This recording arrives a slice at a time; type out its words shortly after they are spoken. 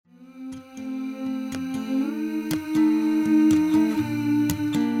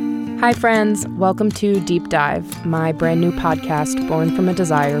Hi friends, welcome to Deep Dive, my brand new podcast born from a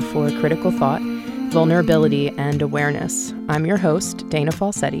desire for critical thought, vulnerability, and awareness. I'm your host, Dana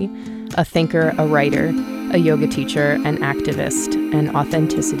Falsetti, a thinker, a writer, a yoga teacher, an activist, an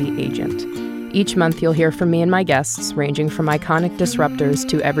authenticity agent. Each month you'll hear from me and my guests, ranging from iconic disruptors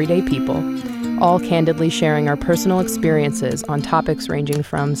to everyday people, all candidly sharing our personal experiences on topics ranging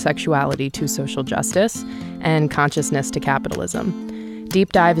from sexuality to social justice and consciousness to capitalism.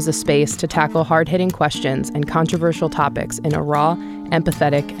 Deep Dive is a space to tackle hard-hitting questions and controversial topics in a raw,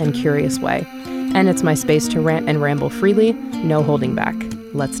 empathetic, and curious way. And it's my space to rant and ramble freely, no holding back.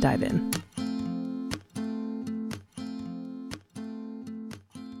 Let's dive in.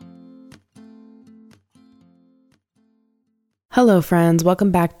 Hello, friends.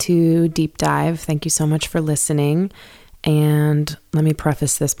 Welcome back to Deep Dive. Thank you so much for listening. And let me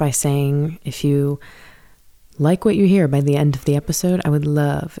preface this by saying, if you like what you hear by the end of the episode, I would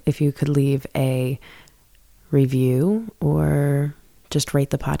love if you could leave a review or just rate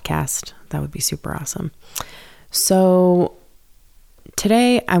the podcast. That would be super awesome. So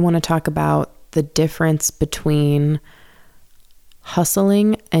today I want to talk about the difference between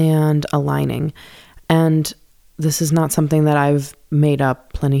hustling and aligning. And this is not something that I've made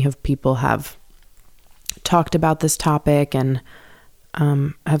up. Plenty of people have talked about this topic and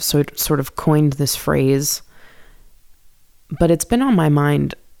have sort of coined this phrase. But it's been on my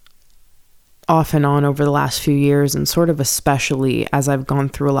mind off and on over the last few years, and sort of especially as I've gone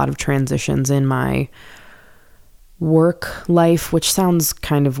through a lot of transitions in my work life, which sounds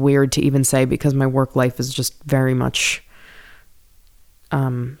kind of weird to even say because my work life is just very much,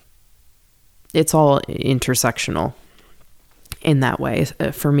 it's all intersectional in that way.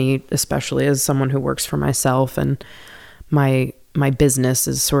 For me, especially as someone who works for myself, and my business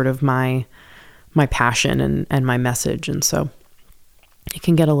is sort of my passion and my message. And so it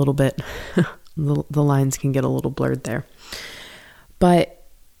can get a little bit, the lines can get a little blurred there. But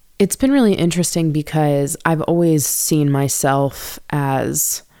it's been really interesting because I've always seen myself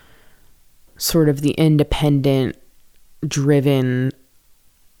as sort of the independent, driven,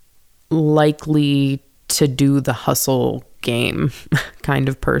 likely to do the hustle game kind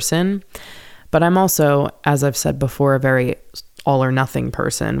of person. But I'm also, as I've said before, a very all or nothing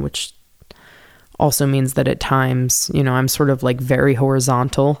person, which also means that at times, I'm sort of like very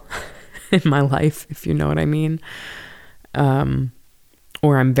horizontal in my life, if you know what I mean.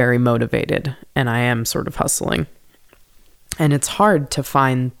 Or I'm very motivated and I am sort of hustling. And it's hard to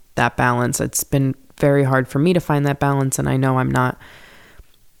find that balance. It's been very hard for me to find that balance. And I know I'm not,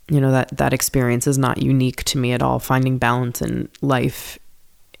 that experience is not unique to me at all. Finding balance in life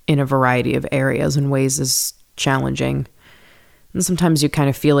in a variety of areas and ways is challenging. And sometimes you kind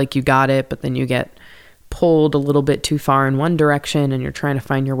of feel like you got it, but then you get pulled a little bit too far in one direction and you're trying to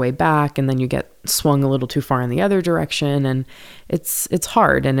find your way back, and then you get swung a little too far in the other direction, and it's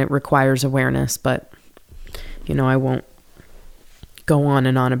hard and it requires awareness. But I won't go on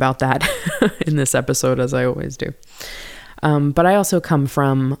and on about that in this episode, as I always do. But I also come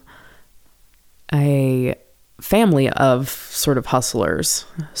from a family of sort of hustlers.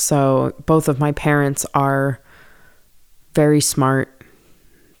 So both of my parents are very smart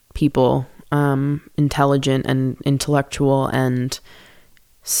people, intelligent and intellectual, and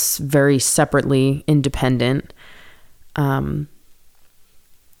very separately independent,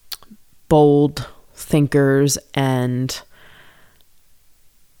 bold thinkers, and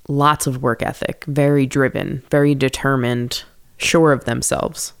lots of work ethic, very driven, very determined, sure of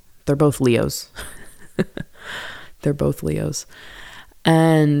themselves. They're both Leos.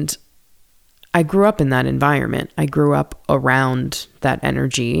 And I grew up in that environment. I grew up around that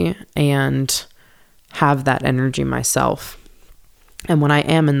energy and have that energy myself. And when I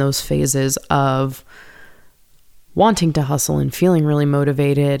am in those phases of wanting to hustle and feeling really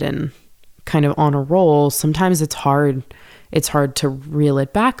motivated and kind of on a roll, sometimes it's hard. It's hard to reel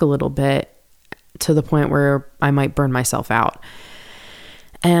it back a little bit to the point where I might burn myself out.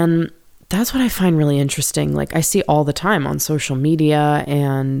 And that's what I find really interesting. Like, I see all the time on social media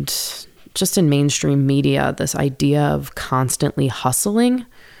and just in mainstream media, this idea of constantly hustling,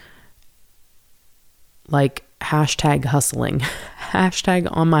 like hashtag hustling, hashtag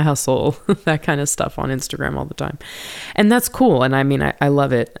on my hustle, that kind of stuff on Instagram all the time. And that's cool. And I mean, I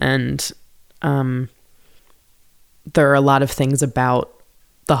love it. And there are a lot of things about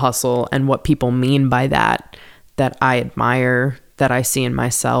the hustle and what people mean by that I admire, that I see in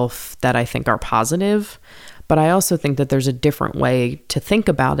myself, that I think are positive. But I also think that there's a different way to think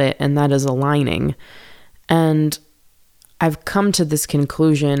about it, and that is aligning. And I've come to this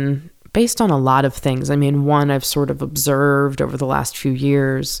conclusion based on a lot of things. I mean, one, I've sort of observed over the last few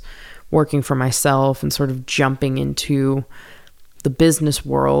years working for myself and sort of jumping into the business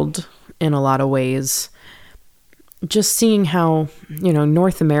world in a lot of ways, just seeing how,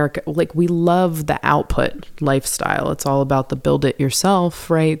 North America, like, we love the output lifestyle. It's all about the build it yourself,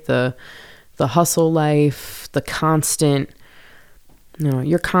 right? The hustle life, the constant,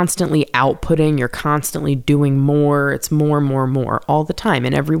 you're constantly outputting, you're constantly doing more. It's more all the time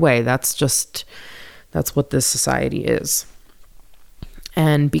in every way. That's what this society is.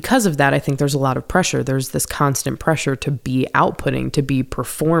 And because of that, I think there's a lot of pressure. There's this constant pressure to be outputting, to be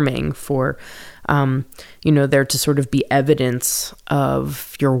performing, for, there to sort of be evidence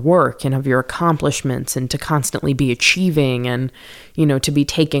of your work and of your accomplishments, and to constantly be achieving, and, to be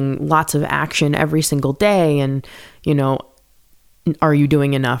taking lots of action every single day. And, are you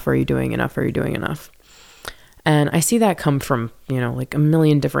doing enough? Are you doing enough? Are you doing enough? And I see that come from, like a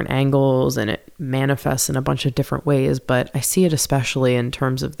million different angles, and it manifests in a bunch of different ways. But I see it especially in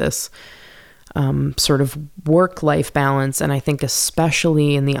terms of this sort of work-life balance. And I think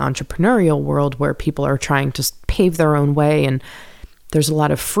especially in the entrepreneurial world, where people are trying to pave their own way, and there's a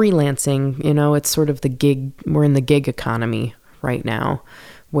lot of freelancing, it's sort of we're in the gig economy right now,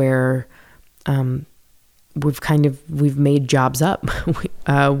 where we've made jobs up.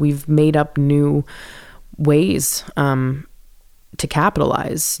 We've made up new ways to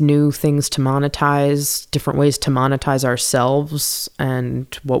capitalize, new things to monetize, different ways to monetize ourselves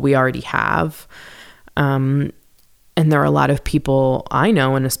and what we already have. And there are a lot of people I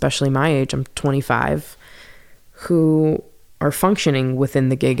know, and especially my age, I'm 25, who are functioning within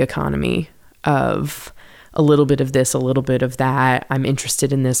the gig economy of a little bit of this, a little bit of that. I'm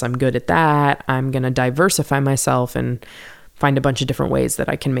interested in this. I'm good at that. I'm going to diversify myself and find a bunch of different ways that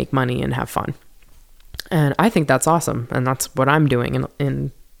I can make money and have fun. And I think that's awesome. And that's what I'm doing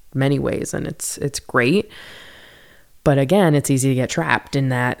in many ways. And it's great. But again, it's easy to get trapped in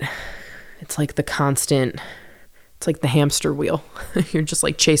that. It's like the hamster wheel. You're just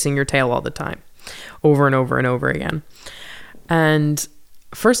like chasing your tail all the time, over and over and over again. And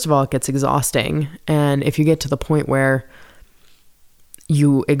first of all, it gets exhausting. And if you get to the point where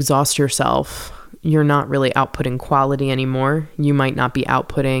you exhaust yourself, you're not really outputting quality anymore. You might not be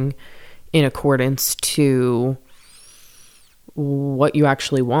outputting in accordance to what you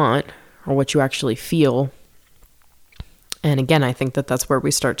actually want or what you actually feel. And again, I think that that's where we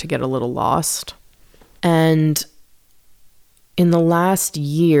start to get a little lost. And in the last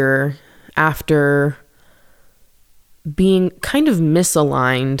year, after being kind of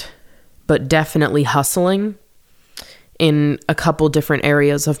misaligned, but definitely hustling in a couple different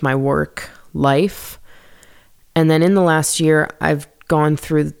areas of my work life, and then in the last year, I've gone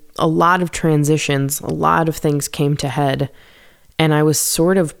through a lot of transitions, a lot of things came to head, and I was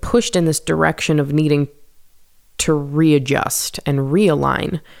sort of pushed in this direction of needing to readjust and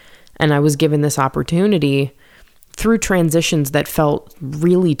realign. And I was given this opportunity through transitions that felt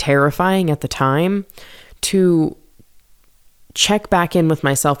really terrifying at the time to check back in with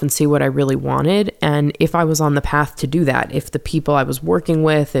myself and see what I really wanted, and if I was on the path to do that, if the people I was working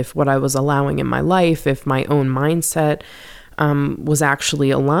with, if what I was allowing in my life, if my own mindset was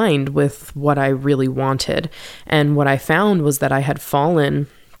actually aligned with what I really wanted. And what I found was that I had fallen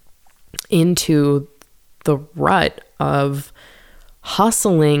into the rut of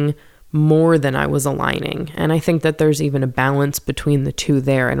hustling more than I was aligning. And I think that there's even a balance between the two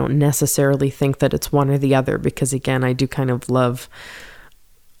there. I don't necessarily think that it's one or the other, because again, I do kind of love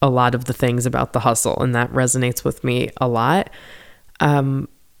a lot of the things about the hustle, and that resonates with me a lot. But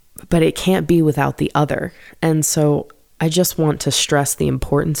it can't be without the other. And so I just want to stress the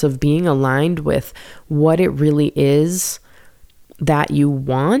importance of being aligned with what it really is that you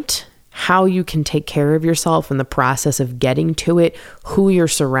want, how you can take care of yourself in the process of getting to it, who you're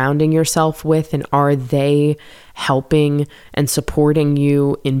surrounding yourself with, and are they helping and supporting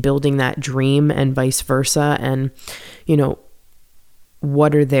you in building that dream, and vice versa. And,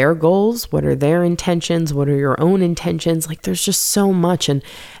 what are their goals? What are their intentions? What are your own intentions? Like, there's just so much, and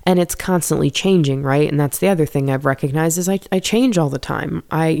it's constantly changing, right? And that's the other thing I've recognized is I change all the time.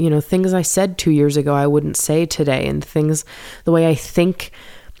 Things I said 2 years ago, I wouldn't say today, and the way I think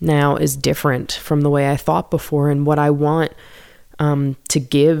now is different from the way I thought before, and what I want to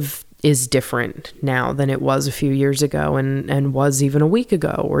give is different now than it was a few years ago, and was even a week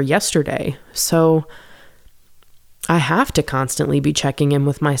ago or yesterday. So I have to constantly be checking in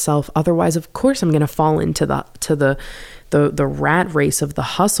with myself. Otherwise, of course, I'm going to fall into the rat race of the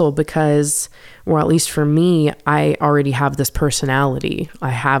hustle because, or at least for me, I already have this personality.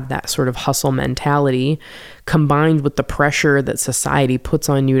 I have that sort of hustle mentality combined with the pressure that society puts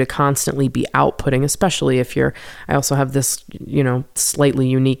on you to constantly be outputting, especially if I also have this, slightly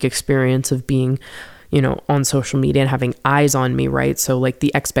unique experience of being, on social media and having eyes on me, right? So like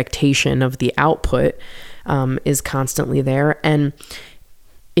the expectation of the output is constantly there. And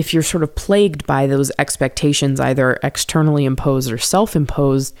if you're sort of plagued by those expectations, either externally imposed or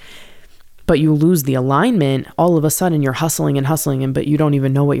self-imposed, but you lose the alignment, all of a sudden you're hustling, but you don't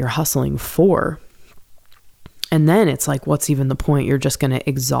even know what you're hustling for. And then it's like, what's even the point? You're just going to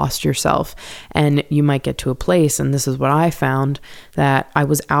exhaust yourself. And you might get to a place, and this is what I found, that I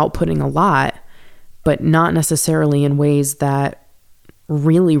was outputting a lot, but not necessarily in ways that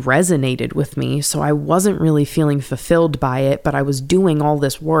really resonated with me. So I wasn't really feeling fulfilled by it, but I was doing all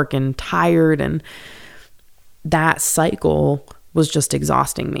this work and tired, and that cycle was just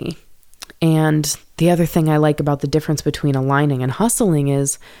exhausting me. And the other thing I like about the difference between aligning and hustling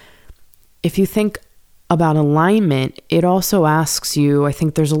is, if you think about alignment, it also asks you, I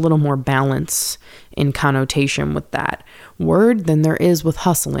think there's a little more balance in connotation with that word than there is with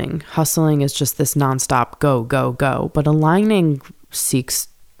hustling. Hustling is just this nonstop go, go, go. But aligning seeks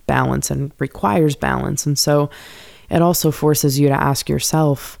balance and requires balance. And so it also forces you to ask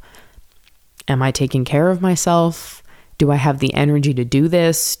yourself, am I taking care of myself? Do I have the energy to do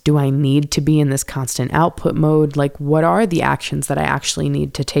this? Do I need to be in this constant output mode? Like, what are the actions that I actually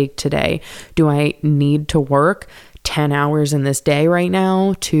need to take today? Do I need to work 10 hours in this day right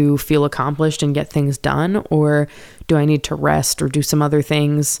now to feel accomplished and get things done? Or do I need to rest or do some other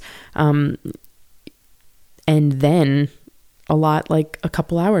things? And then allot like a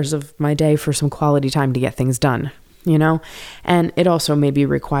couple hours of my day for some quality time to get things done, And it also maybe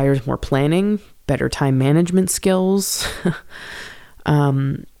requires more planning, better time management skills.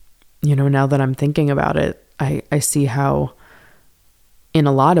 Now that I'm thinking about it, I see how in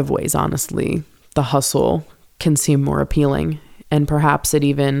a lot of ways, honestly, the hustle can seem more appealing, and perhaps it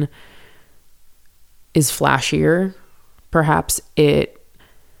even is flashier. Perhaps it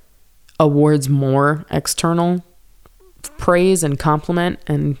awards more external praise and compliment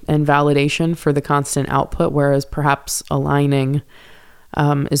and validation for the constant output, whereas perhaps aligning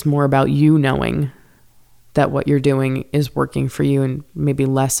is more about you knowing that what you're doing is working for you, and maybe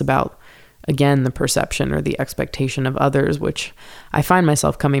less about, again, the perception or the expectation of others, which I find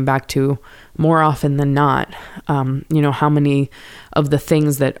myself coming back to more often than not. How many of the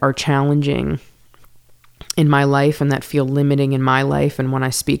things that are challenging in my life and that feel limiting in my life, and when I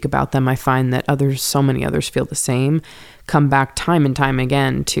speak about them, I find that so many others feel the same, come back time and time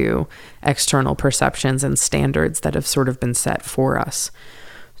again to external perceptions and standards that have sort of been set for us.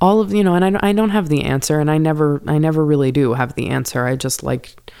 All of, and I don't have the answer, and I never really do have the answer. I just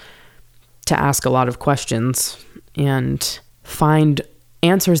like to ask a lot of questions and find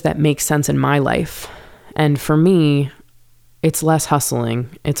answers that make sense in my life. And for me, it's less hustling,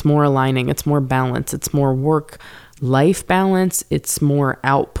 it's more aligning, it's more balance, it's more work-life balance, it's more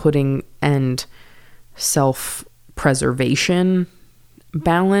outputting and self-preservation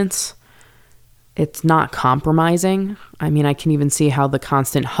balance. It's not compromising. I mean, I can even see how the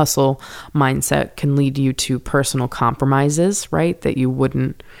constant hustle mindset can lead you to personal compromises, right? That you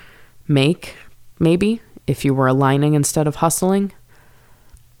wouldn't make, maybe, if you were aligning instead of hustling.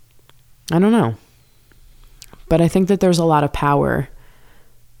 I don't know. But I think that there's a lot of power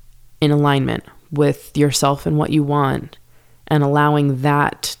in alignment with yourself and what you want, and allowing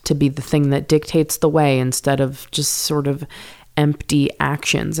that to be the thing that dictates the way instead of just sort of empty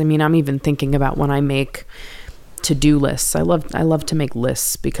actions. I mean, I'm even thinking about when I make to-do lists. I love to make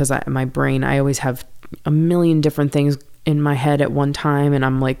lists because my brain, I always have a million different things in my head at one time, and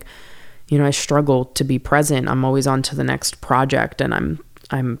I'm like, I struggle to be present. I'm always on to the next project, and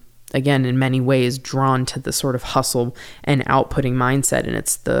I'm again, in many ways, drawn to the sort of hustle and outputting mindset. And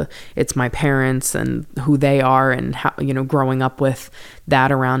it's my parents and who they are, and how, growing up with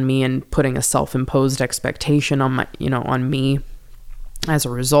that around me and putting a self-imposed expectation on on me as a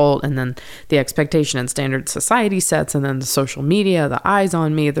result. And then the expectation and standard society sets, and then the social media, the eyes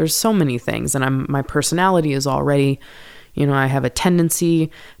on me. There's so many things. And my personality is already, I have a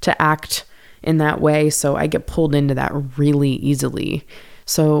tendency to act in that way. So I get pulled into that really easily.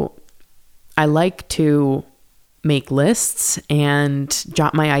 So I like to make lists and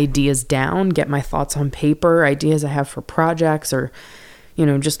jot my ideas down, get my thoughts on paper, ideas I have for projects, or,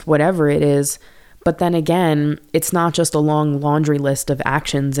 just whatever it is. But then again, it's not just a long laundry list of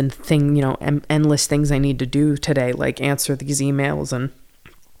actions and endless things I need to do today, like answer these emails and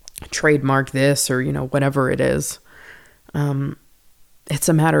trademark this or, whatever it is. It's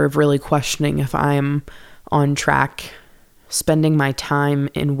a matter of really questioning if I'm on track, spending my time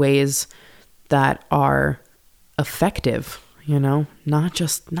in ways that are effective, not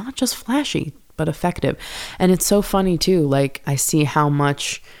just flashy, but effective. And it's so funny too. Like, I see how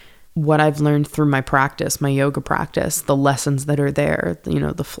much what I've learned through my practice, my yoga practice, the lessons that are there,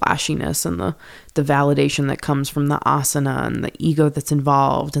 the flashiness and the validation that comes from the asana and the ego that's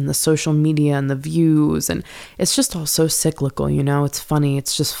involved and the social media and the views. And it's just all so cyclical, it's funny.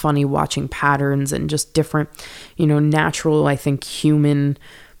 It's just funny watching patterns and just different, natural, I think, human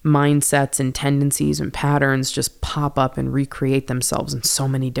mindsets and tendencies and patterns just pop up and recreate themselves in so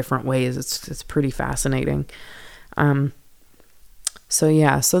many different ways. It's pretty fascinating.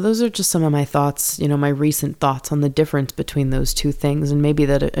 So those are just some of my thoughts, my recent thoughts on the difference between those two things, and maybe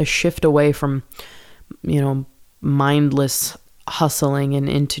that a shift away from, mindless hustling and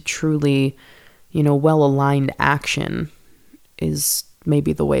into truly, well-aligned action is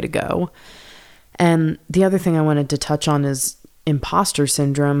maybe the way to go. And the other thing I wanted to touch on is imposter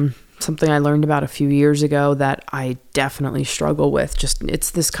syndrome, something I learned about a few years ago that I definitely struggle with. Just,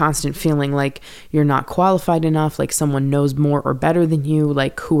 it's this constant feeling like you're not qualified enough, like someone knows more or better than you.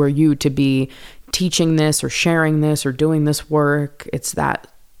 Like, who are you to be teaching this or sharing this or doing this work? It's that,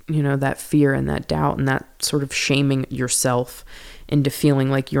 that fear and that doubt and that sort of shaming yourself into feeling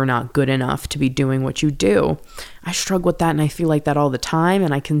like you're not good enough to be doing what you do. I struggle with that, and I feel like that all the time.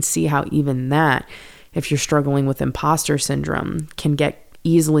 And I can see how even that, if you're struggling with imposter syndrome, can get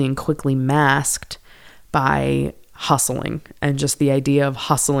easily and quickly masked by hustling and just the idea of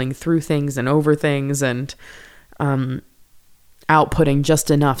hustling through things and over things and outputting just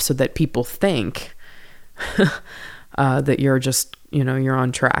enough so that people think that you're just, you're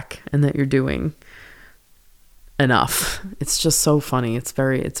on track and that you're doing enough. It's just so funny. It's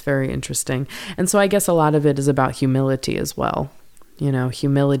very interesting. And so I guess a lot of it is about humility as well,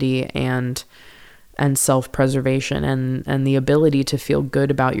 humility and self-preservation and the ability to feel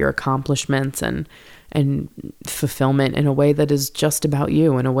good about your accomplishments and fulfillment in a way that is just about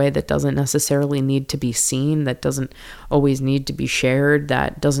you, in a way that doesn't necessarily need to be seen, that doesn't always need to be shared,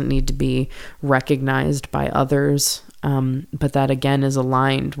 that doesn't need to be recognized by others, but that again is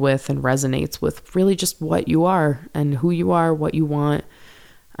aligned with and resonates with really just what you are and who you are, what you want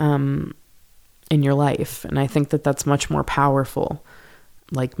in your life. And I think that that's much more powerful,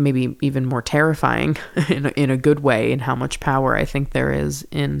 like maybe even more terrifying in a good way, and how much power I think there is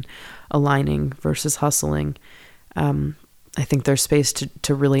in aligning versus hustling. I think there's space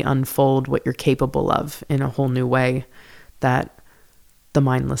to really unfold what you're capable of in a whole new way that the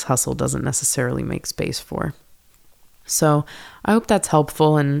mindless hustle doesn't necessarily make space for. So I hope that's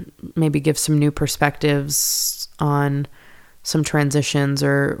helpful and maybe give some new perspectives on some transitions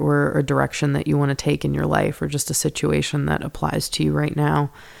or a direction that you want to take in your life, or just a situation that applies to you right now.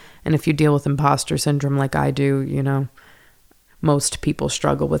 And if you deal with imposter syndrome like I do, most people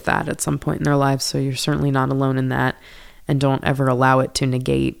struggle with that at some point in their lives. So you're certainly not alone in that, and don't ever allow it to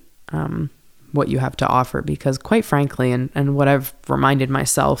negate what you have to offer, because quite frankly, and what I've reminded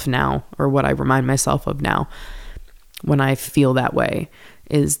myself now, or what I remind myself of now when I feel that way,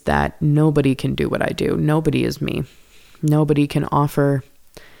 is that nobody can do what I do. Nobody is me. Nobody can offer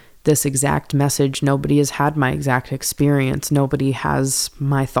this exact message. Nobody has had my exact experience. Nobody has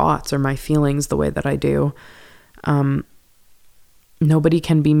my thoughts or my feelings the way that I do. Nobody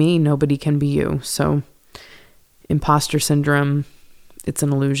can be me. Nobody can be you. So imposter syndrome, it's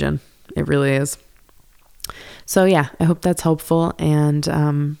an illusion. It really is. So yeah, I hope that's helpful.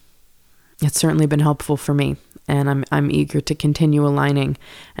 And it's certainly been helpful for me. And I'm eager to continue aligning,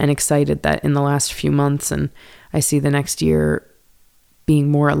 and excited that in the last few months, and I see the next year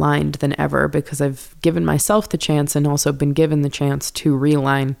being more aligned than ever, because I've given myself the chance and also been given the chance to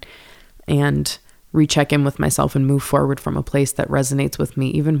realign and recheck in with myself and move forward from a place that resonates with me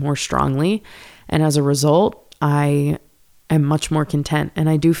even more strongly. And as a result, I am much more content, and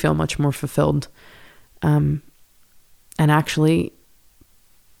I do feel much more fulfilled. And actually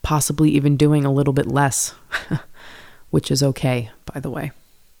possibly even doing a little bit less, which is okay, by the way.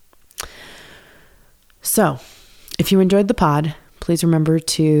 So if you enjoyed the pod, please remember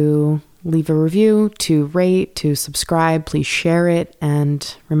to leave a review, to rate, to subscribe. Please share it.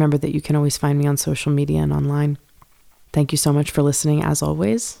 And remember that you can always find me on social media and online. Thank you so much for listening, as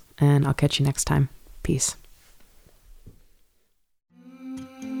always, and I'll catch you next time. Peace.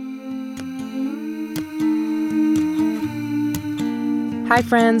 Hi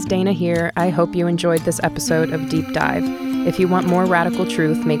friends, Dana here. I hope you enjoyed this episode of Deep Dive. If you want more radical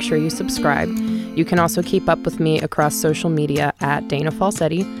truth, make sure you subscribe. You can also keep up with me across social media at Dana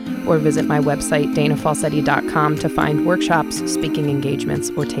Falsetti, or visit my website, danafalsetti.com, to find workshops, speaking engagements,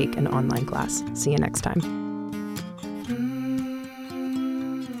 or take an online class. See you next time.